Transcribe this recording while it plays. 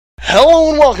Hello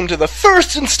and welcome to the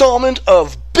first installment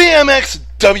of BMX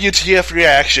WTF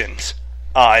Reactions.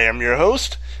 I am your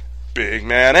host, Big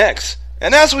Man X,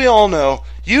 and as we all know,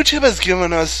 YouTube has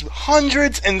given us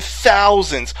hundreds and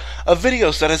thousands of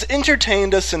videos that has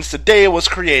entertained us since the day it was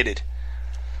created.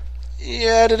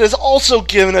 Yet it has also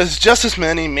given us just as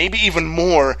many, maybe even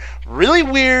more, really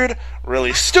weird,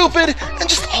 really stupid, and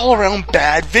just all-around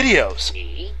bad videos.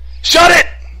 Shut it!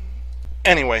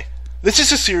 Anyway, this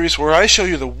is a series where I show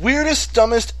you the weirdest,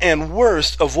 dumbest, and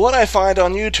worst of what I find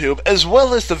on YouTube, as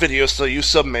well as the videos that you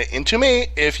submit into me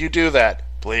if you do that.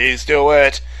 Please do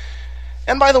it.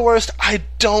 And by the worst, I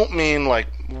don't mean like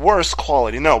worst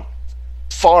quality, no,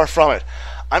 far from it.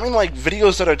 I mean like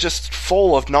videos that are just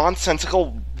full of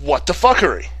nonsensical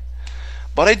what-the-fuckery.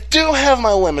 But I do have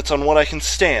my limits on what I can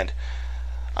stand.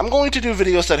 I'm going to do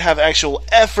videos that have actual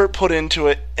effort put into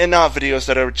it, and not videos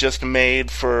that are just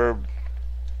made for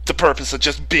the purpose of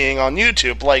just being on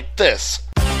YouTube like this.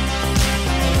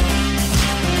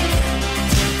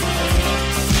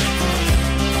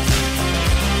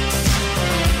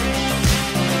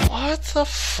 What the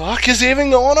fuck is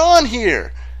even going on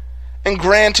here? And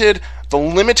granted, the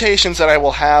limitations that I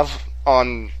will have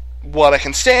on what I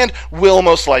can stand will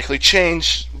most likely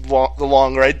change the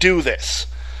longer I do this.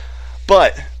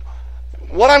 But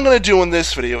what I'm going to do in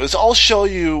this video is I'll show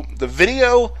you the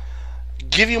video,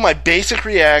 give you my basic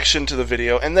reaction to the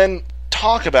video, and then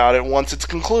talk about it once it's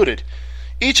concluded.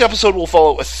 Each episode will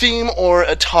follow a theme or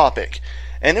a topic,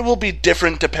 and it will be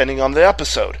different depending on the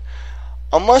episode.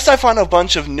 Unless I find a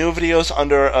bunch of new videos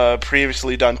under a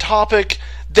previously done topic,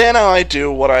 then I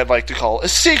do what I'd like to call a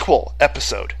sequel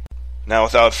episode. Now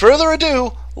without further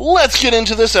ado, let's get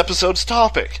into this episode's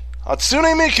topic: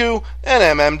 Hatsune Miku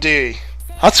and MMD.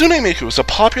 Hatsune Miku is a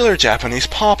popular Japanese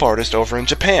pop artist over in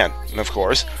Japan, and of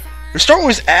course, her start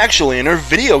was actually in her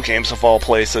video games of all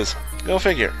places. Go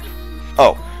figure.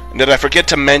 Oh, and did I forget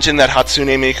to mention that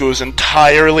Hatsune Miku is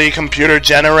entirely computer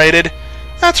generated?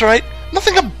 That's right,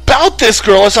 nothing about this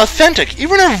girl is authentic.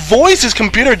 Even her voice is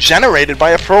computer generated by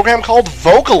a program called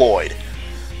Vocaloid.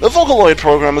 The Vocaloid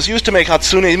program was used to make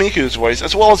Hatsune Miku's voice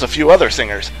as well as a few other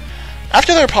singers.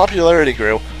 After their popularity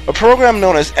grew, a program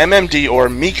known as MMD or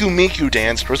Miku Miku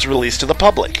Dance was released to the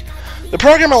public. The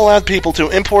program allowed people to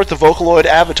import the Vocaloid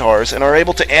avatars and are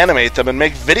able to animate them and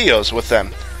make videos with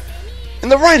them. In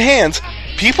the right hands,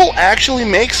 people actually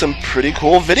make some pretty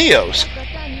cool videos.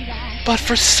 But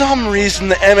for some reason,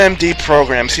 the MMD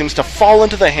program seems to fall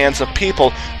into the hands of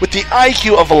people with the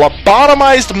IQ of a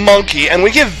lobotomized monkey, and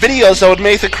we give videos that would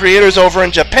make the creators over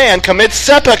in Japan commit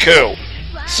seppuku.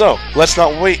 So, let's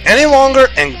not wait any longer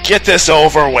and get this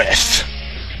over with.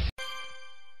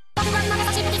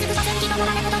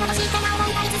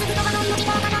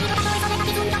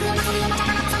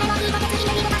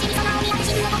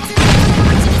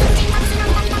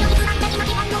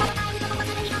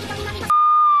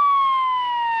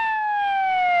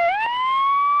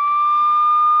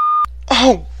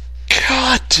 Oh,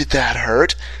 God, did that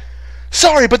hurt?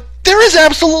 Sorry, but there is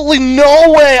absolutely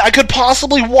no way I could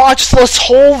possibly watch this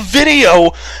whole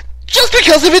video just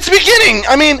because of its beginning.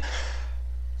 I mean,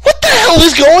 what the hell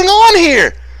is going on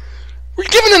here? We're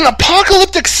given an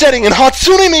apocalyptic setting and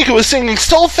Hatsune Miku is singing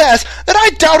so fast that I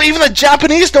doubt even the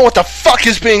Japanese know what the fuck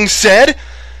is being said.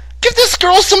 Give this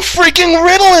girl some freaking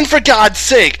Ritalin, for God's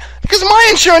sake, because my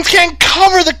insurance can't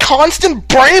cover the constant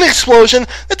brain explosion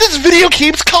that this video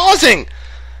keeps causing.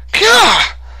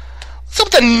 Gah! Let's hope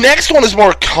the next one is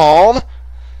more calm.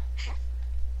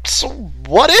 So,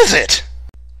 what is it?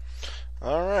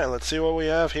 Alright, let's see what we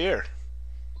have here.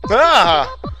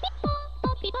 Ah!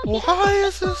 Why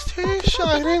is this tea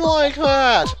shining like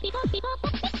that?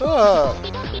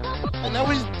 And now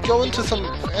we go into some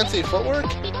fancy footwork.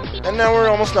 And now we're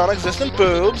almost non-existent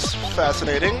boobs.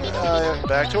 Fascinating.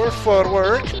 Back to her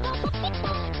footwork.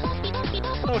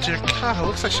 Oh dear God, it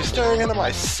looks like she's staring into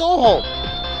my soul.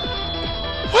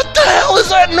 What the hell is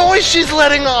that noise she's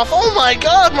letting off? Oh my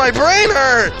God, my brain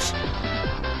hurts!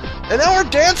 And now her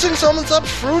dancing summons up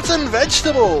fruits and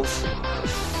vegetables.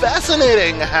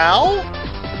 Fascinating. How?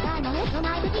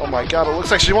 Oh my God, it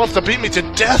looks like she wants to beat me to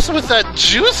death with that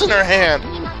juice in her hand.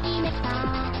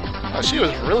 Oh, she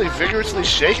was really vigorously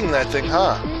shaking that thing,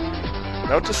 huh?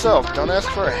 Note to self, don't ask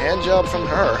for a hand job from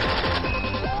her.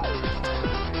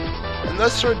 And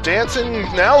thus her dancing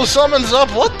now summons up.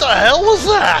 What the hell was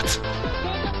that?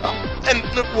 And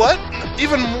what?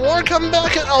 Even more come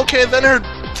back? Okay, then her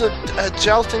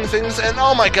jousting things, and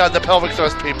oh my God, the pelvic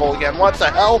thrust people again. What the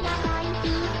hell?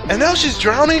 And now she's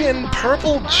drowning in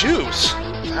purple juice.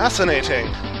 Fascinating.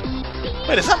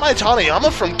 Wait, is that my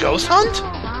Taniyama from Ghost Hunt?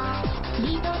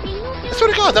 I swear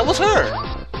to God, that was her.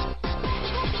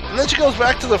 And then she goes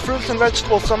back to the fruits and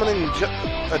vegetables summoning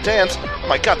dance. Oh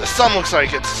my god, the sun looks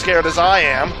like it's scared as I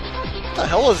am. What the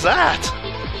hell is that?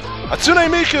 Hatsune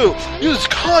Miku, use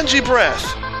kanji breath.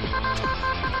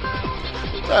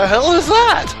 What the hell is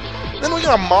that? Then we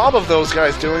got a mob of those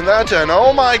guys doing that, and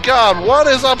oh my god, what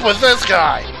is up with this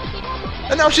guy?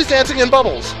 And now she's dancing in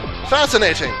bubbles.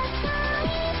 Fascinating.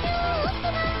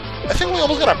 I think we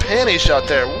almost got a panty shot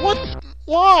there. What?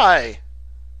 Why?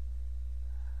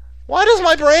 Why does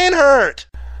my brain hurt?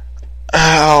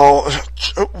 Ow.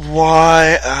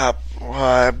 Why?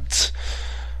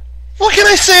 What can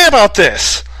I say about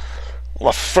this?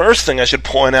 Well, the first thing I should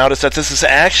point out is that this is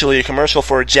actually a commercial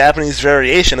for a Japanese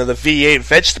variation of the V8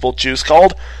 vegetable juice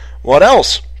called, what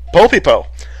else? Popipo.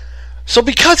 So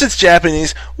because it's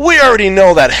Japanese, we already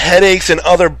know that headaches and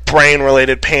other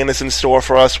brain-related pain is in store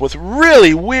for us with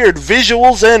really weird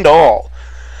visuals and all.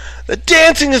 The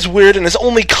dancing is weird and is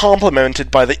only complemented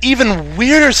by the even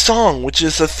weirder song, which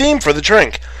is the theme for the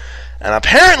drink. And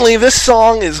apparently this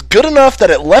song is good enough that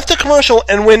it left the commercial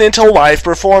and went into live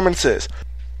performances.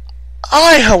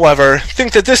 I, however,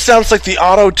 think that this sounds like the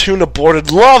auto-tuned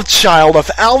aborted love child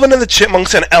of Alvin and the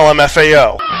Chipmunks and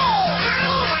LMFAO.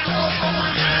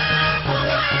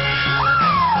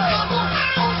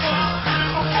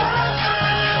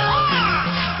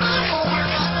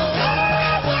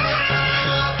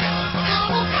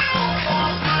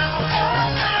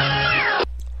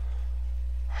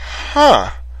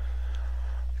 Huh.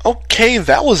 Okay,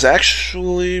 that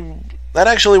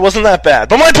actually wasn't that bad.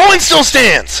 But my point still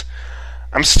stands!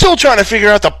 I'm still trying to figure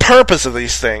out the purpose of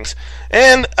these things.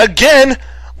 And, again,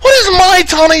 what is Mai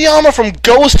Taniyama from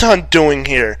Ghost Hunt doing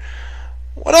here?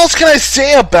 What else can I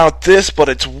say about this but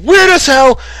it's weird as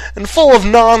hell and full of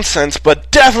nonsense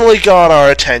but definitely got our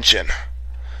attention.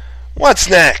 What's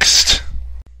next?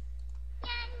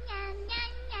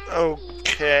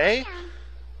 Okay.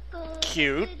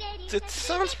 Cute. It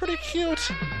sounds pretty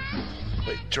cute.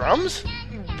 Wait, drums?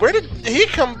 Where did he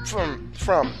come from?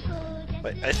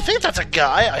 Wait, I think that's a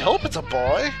guy. I hope it's a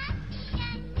boy.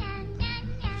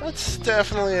 That's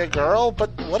definitely a girl, but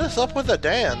what is up with the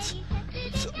dance?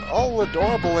 It's all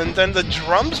adorable, and then the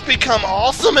drums become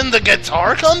awesome and the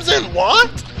guitar comes in?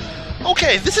 What?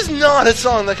 Okay, this is not a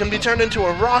song that can be turned into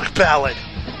a rock ballad.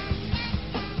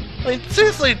 I mean,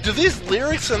 seriously, do these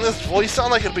lyrics and this voice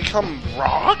sound like it become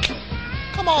rock?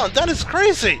 Come on, that is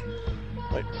crazy!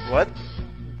 Wait, what?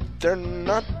 They're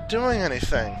not doing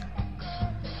anything.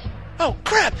 Oh,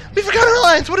 crap! We forgot our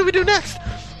lines! What do we do next?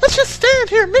 Let's just stand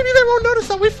here! Maybe they won't notice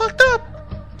that we fucked up!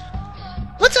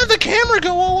 Let's have the camera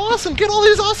go all awesome! Get all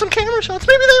these awesome camera shots!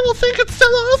 Maybe they will think it's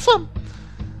still awesome!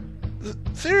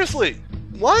 Seriously?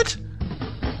 What?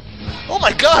 Oh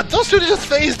my god! Those two just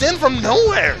phased in from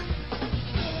nowhere!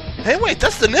 Hey wait,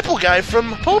 that's the nipple guy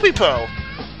from Popipo!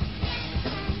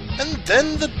 And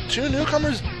then the two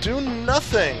newcomers do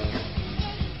nothing.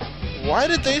 Why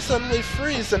did they suddenly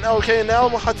freeze? And okay, now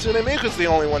Hatsune Miku's the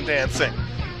only one dancing.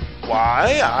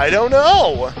 Why? I don't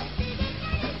know.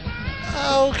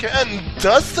 Okay, and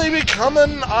does they become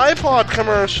an iPod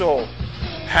commercial?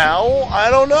 How?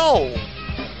 I don't know.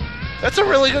 That's a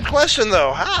really good question,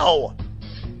 though. How?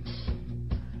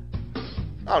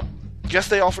 Oh, guess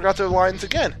they all forgot their lines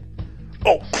again.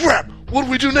 Oh, crap! What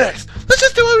do we do next? Let's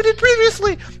just do what we did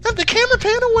previously! Have the camera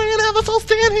pan away and have us all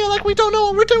stand here like we don't know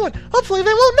what we're doing! Hopefully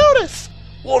they won't notice!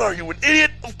 What are you, an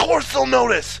idiot? Of course they'll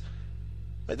notice!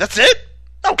 Wait, that's it?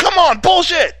 Oh, come on!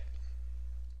 Bullshit!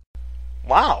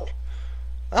 Wow.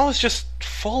 That was just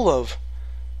full of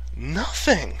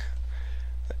nothing.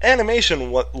 The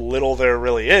animation, what little there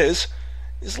really is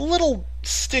a little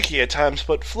sticky at times,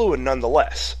 but fluid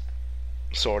nonetheless.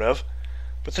 Sort of.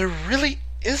 But there really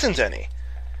isn't any.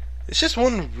 It's just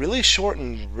one really short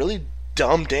and really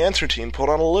dumb dance routine put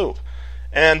on a loop.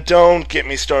 And don't get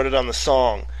me started on the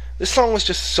song. This song was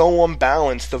just so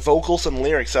unbalanced, the vocals and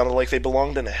lyrics sounded like they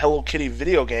belonged in a Hello Kitty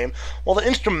video game, while the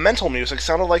instrumental music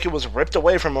sounded like it was ripped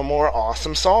away from a more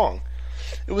awesome song.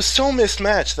 It was so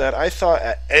mismatched that I thought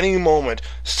at any moment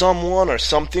someone or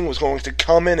something was going to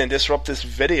come in and disrupt this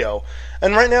video,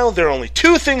 and right now there are only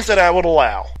two things that I would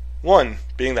allow. One,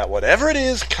 being that whatever it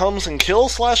is comes and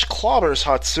kills/clobbers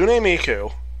Hatsune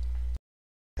Miku.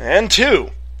 And two,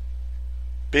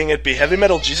 being it be heavy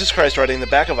metal Jesus Christ riding the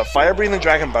back of a fire-breathing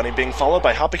dragon bunny being followed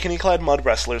by hot bikini-clad mud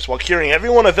wrestlers while curing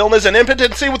everyone of illness and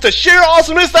impotency with the sheer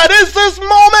awesomeness that is this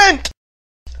moment!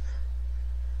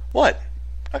 What?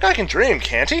 A guy can dream,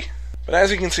 can't he? But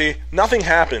as you can see, nothing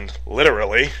happened,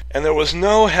 literally, and there was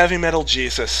no heavy metal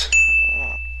Jesus.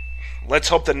 Let's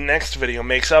hope the next video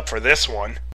makes up for this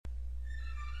one.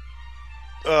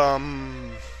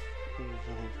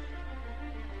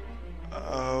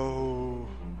 Oh...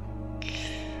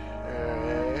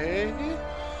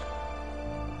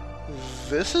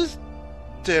 this is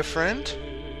different.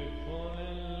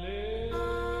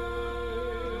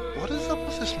 What is up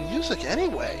with this music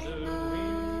anyway?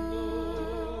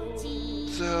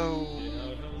 So,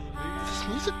 this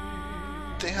music,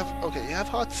 they have, okay, you have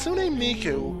Hatsune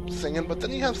Miku singing, but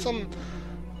then you have some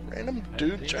random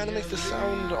dude trying to make this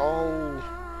sound all,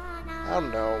 I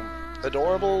don't know,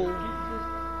 adorable,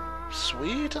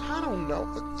 sweet? I don't know.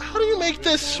 How do you make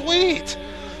this sweet?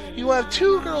 You have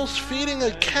two girls feeding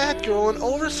a cat girl an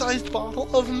oversized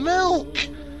bottle of milk.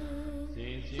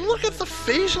 Look at the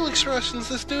facial expressions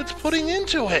this dude's putting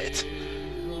into it.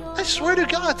 I swear to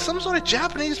God, some sort of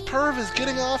Japanese perv is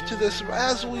getting off to this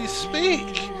as we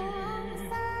speak.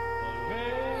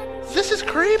 This is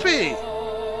creepy.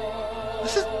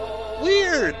 This is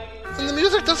weird. And the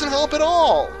music doesn't help at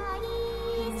all.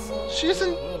 She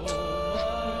isn't...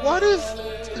 What is...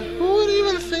 Who would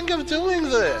even think of doing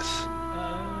this?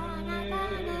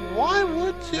 Why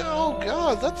would you... Oh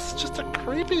God, that's just a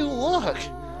creepy look.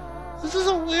 This is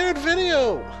a weird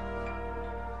video.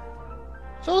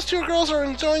 Those two girls are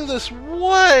enjoying this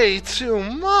way too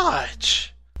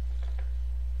much.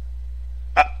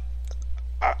 I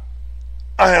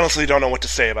honestly don't know what to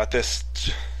say about this.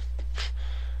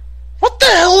 What the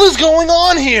hell is going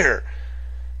on here?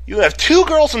 You have two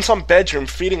girls in some bedroom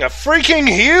feeding a freaking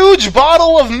huge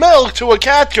bottle of milk to a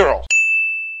cat girl.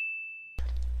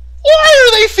 Why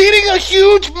are they feeding a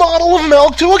huge bottle of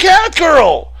milk to a cat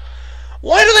girl?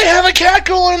 Why do they have a cat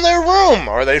girl in their room?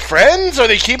 Are they friends? Are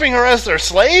they keeping her as their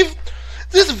slave?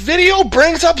 This video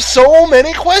brings up so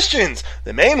many questions.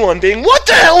 The main one being, what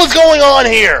the hell is going on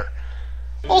here?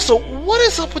 Also, what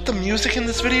is up with the music in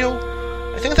this video?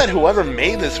 I think that whoever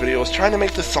made this video was trying to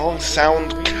make the song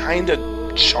sound kinda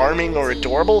charming or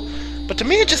adorable, but to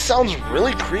me it just sounds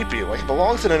really creepy, like it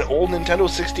belongs in an old Nintendo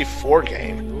 64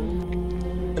 game.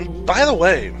 And by the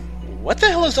way, what the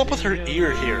hell is up with her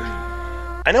ear here?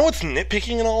 I know it's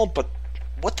nitpicking and all, but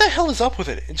what the hell is up with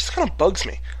it? It just kind of bugs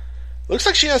me. It looks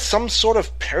like she has some sort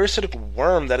of parasitic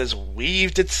worm that has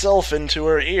weaved itself into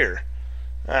her ear.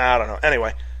 I don't know.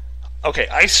 Anyway, okay,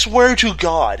 I swear to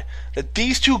God that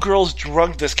these two girls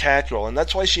drugged this cat girl, and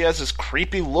that's why she has this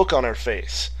creepy look on her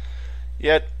face.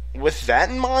 Yet, with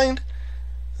that in mind,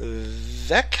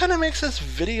 that kind of makes this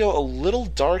video a little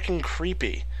dark and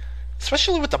creepy.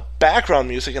 Especially with the background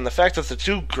music and the fact that the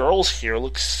two girls here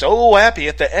look so happy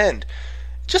at the end.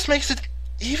 It just makes it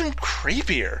even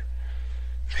creepier.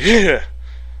 Yeah.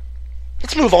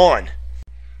 Let's move on.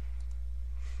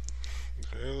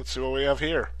 Okay, let's see what we have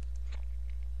here.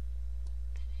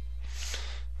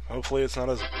 Hopefully it's not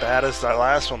as bad as that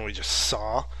last one we just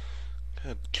saw.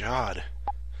 Good God.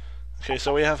 Okay,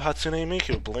 so we have Hatsune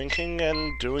Miku blinking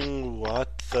and doing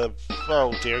what the...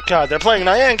 Oh dear God, they're playing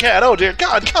Nyan Cat! Oh dear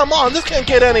God, come on, this can't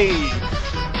get any...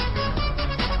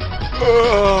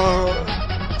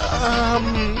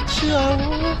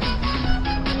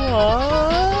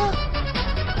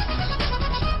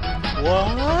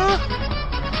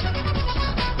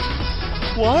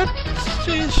 What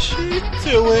is she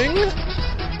doing?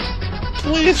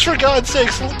 Please, for God's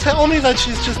sakes, tell me that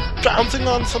she's just bouncing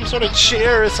on some sort of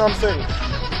chair or something.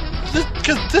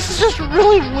 Because this is just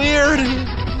really weird and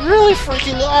really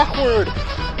freaking awkward.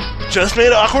 Just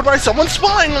made awkward by someone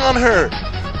spying on her.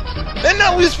 And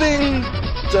now he's being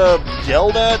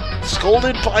yelled at,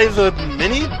 scolded by the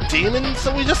mini demons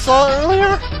that we just saw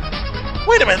earlier.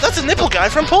 Wait a minute, that's a nipple guy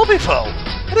from Popipo.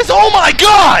 It is, oh my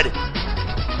God!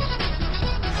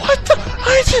 What the?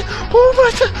 Oh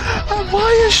my God!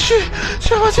 Why is she?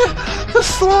 The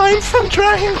slime from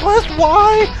Dragon Quest?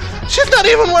 Why? She's not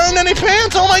even wearing any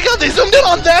pants! Oh my God! They zoomed in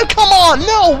on that! Come on!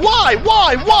 No! Why?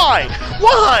 Why? Why?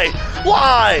 Why?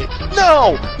 Why?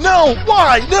 No! No!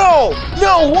 Why? No!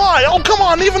 No! Why? Oh come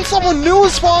on! Even someone new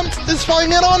is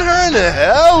spying in on her. And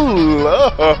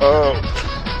hello,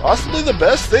 possibly the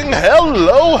best thing.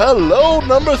 Hello, hello.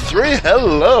 Number 3.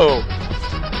 Hello.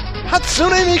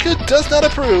 Hatsune Miku does not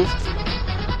approve.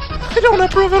 I don't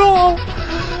approve at all.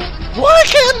 Why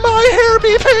can't my hair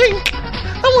be pink?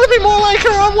 I want to be more like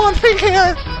her. I want pink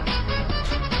hair.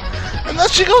 And then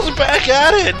she goes back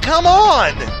at it. Come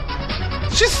on.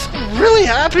 She's really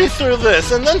happy through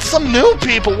this. And then some new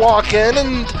people walk in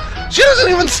and she doesn't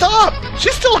even stop.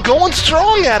 She's still going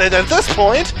strong at it at this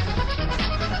point.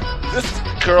 This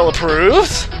girl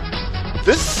approves.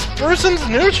 This person's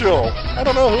neutral. I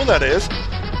don't know who that is.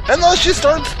 And then she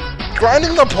starts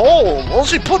grinding the pole. Well,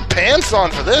 she put pants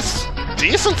on for this.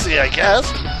 Decency, I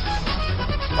guess.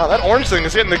 Wow, that orange thing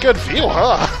is getting a good view,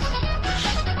 huh?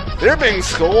 They're being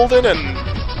scolded and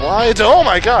lied. Oh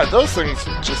my God, those things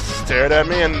just stared at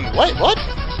me and... Wait, what?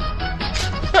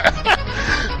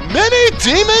 mini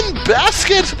demon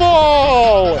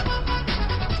basketball!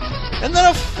 And then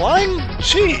a flying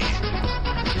G.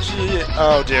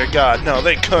 Oh dear God, no,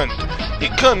 they couldn't. He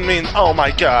couldn't mean, oh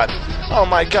my God,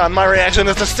 my reaction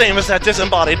is the same as that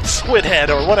disembodied squid head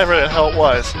or whatever the hell it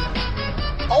was.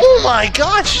 Oh my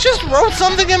God, she just wrote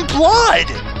something in blood!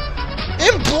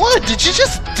 In blood, did she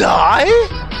just die?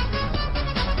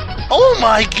 Oh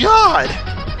my God!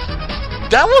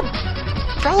 That would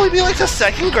probably be like the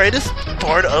second greatest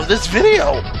part of this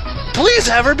video. Please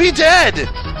have her be dead!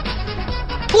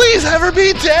 Please have her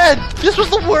be dead! This was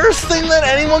the worst thing that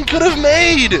anyone could have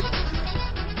made!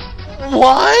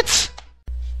 What?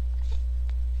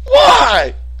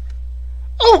 Why?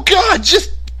 Oh God,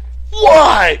 just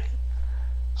why?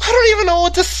 I don't even know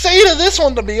what to say to this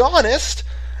one, to be honest.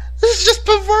 This is just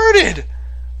perverted.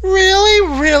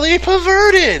 Really, really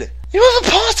perverted. You have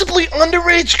a possibly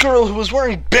underage girl who was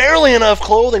wearing barely enough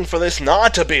clothing for this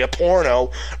not to be a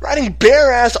porno, riding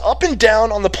bare ass up and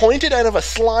down on the pointed end of a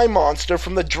slime monster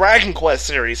from the Dragon Quest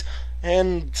series.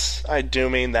 And I do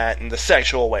mean that in the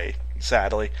sexual way,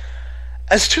 sadly.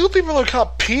 As two people are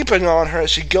caught peeping on her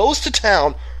as she goes to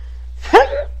town,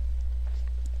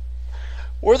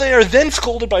 where they are then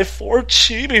scolded by 4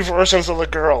 chibi versions of the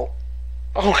girl.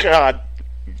 Oh God,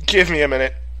 give me a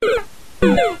minute.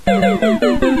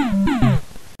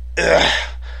 Ugh.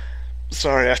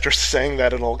 Sorry, after saying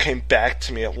that it all came back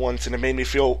to me at once and it made me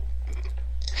feel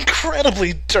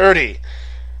incredibly dirty.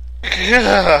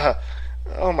 Ugh.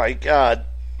 Oh my God.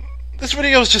 This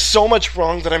video is just so much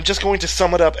wrong that I'm just going to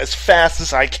sum it up as fast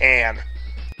as I can.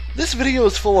 This video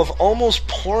is full of almost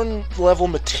porn-level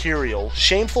material,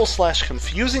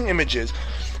 shameful/confusing images,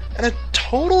 and a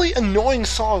totally annoying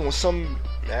song with some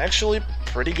actually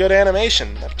pretty good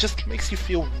animation that just makes you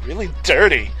feel really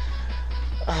dirty.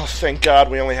 Oh, thank God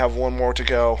we only have one more to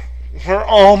go. We're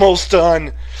almost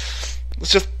done.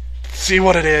 Let's just see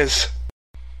what it is.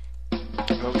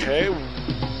 Okay.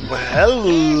 Well,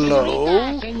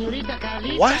 hello.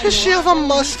 Why does she have a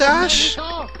mustache?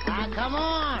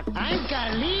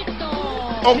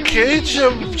 Okay,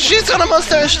 she's got a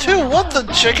mustache too. What, the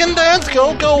chicken dance?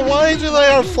 Go, why do they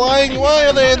are flying? Why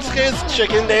are they in skates?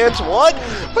 Chicken dance? What?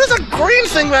 What is a green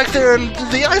thing back there? And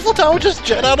the Eiffel Tower just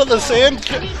jet out of the sand?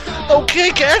 Okay,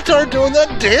 Cactar doing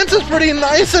that dance is pretty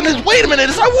nice. And wait a minute,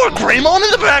 is that War Greymon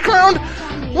in the background?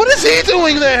 What is he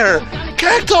doing there?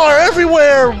 Cactar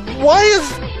everywhere. Why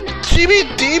is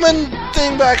Chibi Demon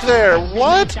thing back there?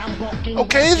 What?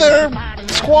 Okay, they're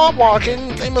squat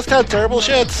walking. They must have terrible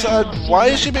shits. Why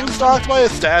is she being stalked by a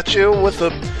statue with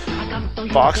a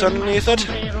box underneath it?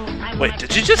 Wait,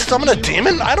 did you just summon a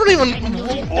demon? I don't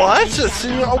even... What?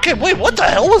 Okay, wait, what the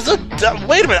hell was that?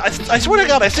 Wait a minute, I swear to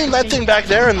God, I seen that thing back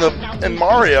there in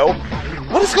Mario.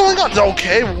 What is going on?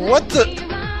 Okay, what the...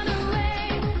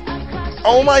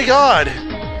 Oh my God.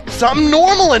 Something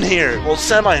normal in here. Well,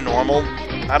 semi-normal.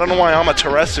 I don't know why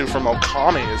Amaterasu from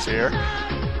Okami is here.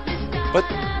 But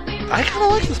I kind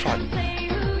of like this part.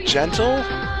 Gentle,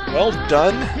 well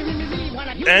done,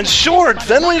 and short.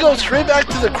 Then we go straight back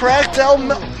to the cracked out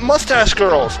mustache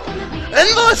girls. And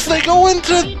thus they go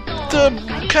into the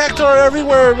Cactar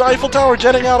everywhere, Eiffel Tower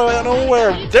jetting out of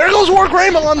nowhere. There goes War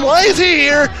Greymon. Why is he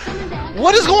here?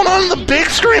 What is going on in the big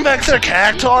screen back there?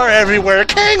 Cactar everywhere.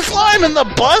 Kang Slime in the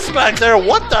bus back there.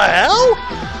 What the hell?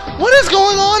 What is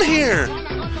going on here?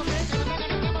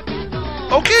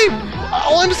 Okay,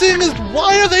 all I'm seeing is,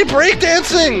 why are they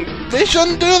breakdancing? They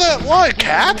shouldn't do that. Why?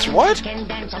 Cats? What?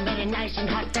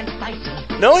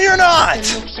 No, you're not.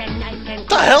 What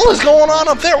the hell is going on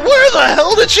up there? Where the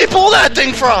hell did she pull that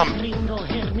thing from?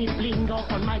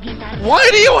 Why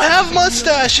do you have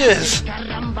mustaches?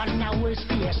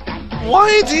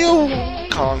 Why do you...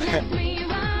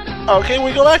 Okay,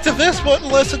 we go back to this, but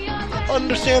less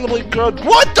understandably good.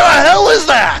 What the hell is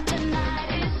that?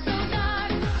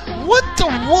 What the...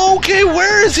 Okay,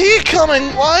 where is he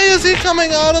coming? Why is he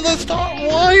coming out of the star?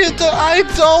 Why is the... I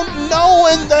don't know,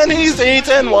 and then he's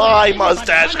eaten. Why,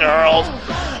 mustache girls?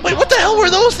 Wait, what the hell were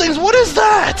those things? What is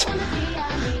that?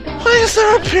 Why is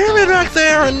there a pyramid back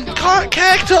there? And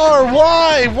Cactar,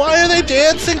 why? Why are they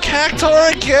dancing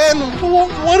Cactar again?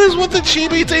 What is with the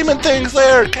chibi demon things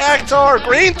there? Cactar,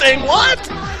 green thing, what?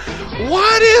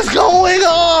 What is going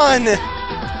on?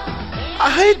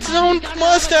 I don't...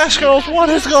 Mustache girls, what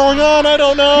is going on? I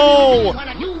don't know.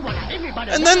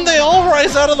 And then they all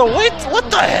rise out of the... Wait,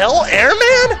 what the hell?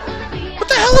 Airman? What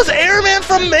the hell is Airman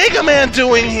from Mega Man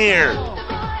doing here?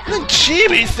 And then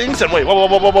Chibi thinks and... Wait, whoa,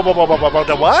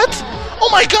 what? Oh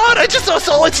my God, I just saw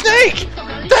Solid Snake!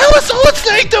 The hell is Solid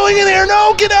Snake doing in here?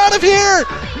 No, get out of here!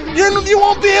 You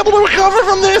won't be able to recover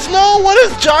from this. No, what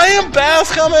is giant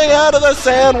bass coming out of the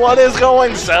sand? What is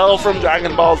going Cell from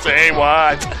Dragon Ball Z?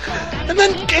 What? And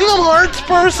then Kingdom Hearts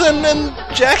person and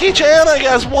Jackie Chan, I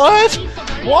guess. What?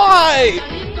 Why?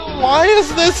 Why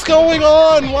is this going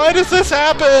on? Why does this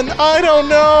happen? I don't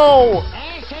know.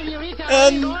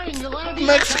 And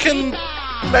Mexican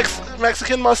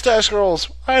mustache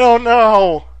girls. I don't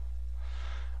know.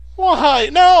 Why?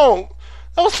 No!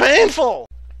 That was painful!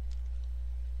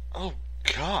 Oh,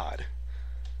 God.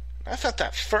 I thought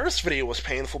that first video was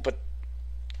painful, but...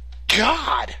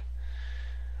 God!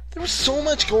 There was so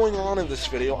much going on in this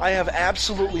video, I have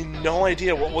absolutely no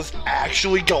idea what was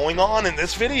actually going on in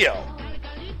this video.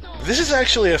 This is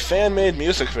actually a fan-made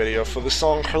music video for the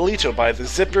song Carlito by the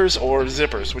Zippers or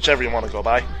Zippers, whichever you want to go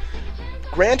by.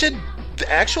 Granted, the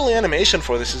actual animation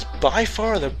for this is by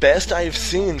far the best I have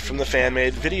seen from the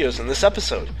fan-made videos in this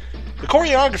episode. The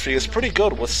choreography is pretty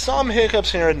good with some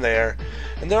hiccups here and there,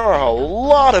 and there are a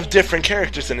lot of different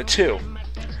characters in it too.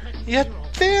 Yet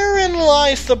therein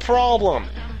lies the problem.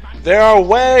 There are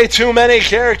way too many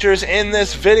characters in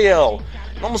this video,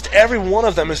 and almost every one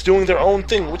of them is doing their own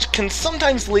thing, which can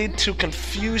sometimes lead to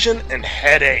confusion and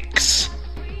headaches.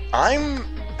 I'm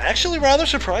actually rather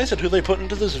surprised at who they put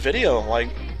into this video, like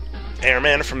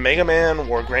Airman from Mega Man,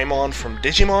 or Greymon from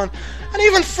Digimon, and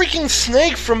even freaking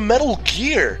Snake from Metal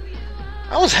Gear.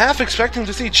 I was half expecting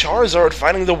to see Charizard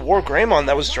fighting the War Greymon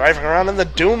that was driving around in the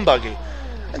Doom Buggy.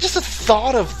 And just the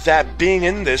thought of that being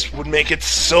in this would make it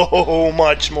so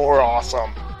much more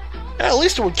awesome. And at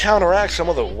least it would counteract some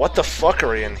of the what the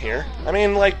fuckery in here. I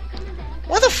mean, like,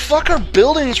 why the fuck are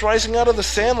buildings rising out of the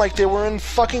sand like they were in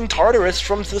fucking Tartarus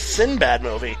from the Sinbad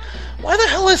movie? Why the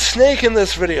hell is Snake in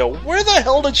this video? Where the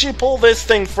hell did she pull this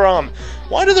thing from?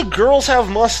 Why do the girls have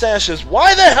mustaches?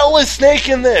 Why the hell is Snake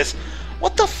in this?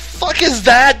 What the fuck is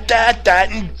that,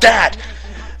 and that?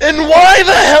 And why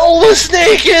the hell was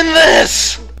Snake in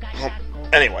this? Well,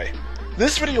 anyway,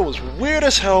 this video was weird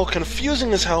as hell,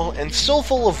 confusing as hell, and so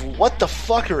full of what the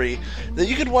fuckery that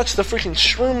you could watch the freaking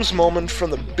Shrooms moment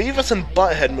from the Beavis and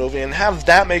Butthead movie and have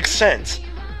that make sense.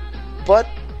 But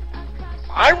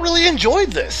I really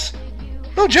enjoyed this.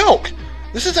 No joke.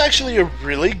 This is actually a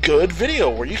really good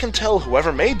video where you can tell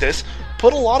whoever made this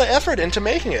put a lot of effort into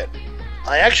making it.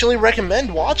 I actually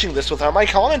recommend watching this without my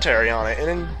commentary on it,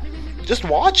 and just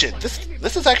watch it.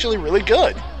 This is actually really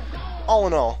good. All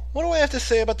in all, what do I have to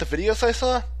say about the videos I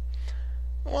saw?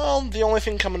 Well, the only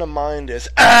thing coming to mind is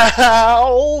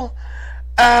ow!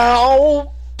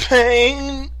 Ow!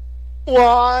 Pain!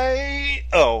 Why?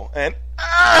 Oh, and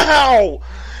ow!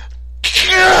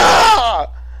 Gah!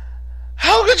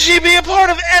 How could she be a part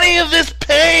of any of this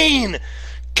pain?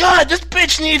 God, this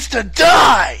bitch needs to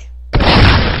die!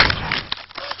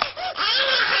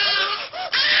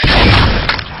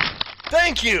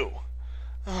 Thank you!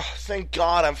 Oh, thank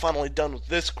God I'm finally done with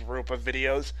this group of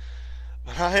videos.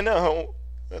 But I know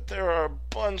that there are a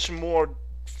bunch more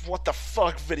what the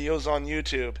fuck videos on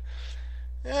YouTube.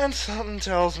 And something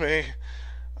tells me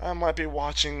I might be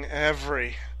watching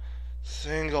every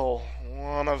single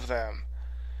one of them.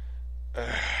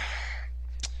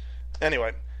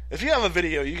 Anyway, if you have a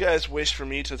video you guys wish for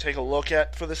me to take a look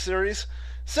at for the series,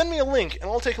 send me a link and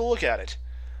I'll take a look at it.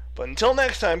 But until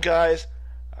next time, guys,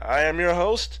 I am your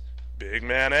host, Big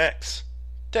Man X.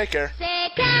 Take care.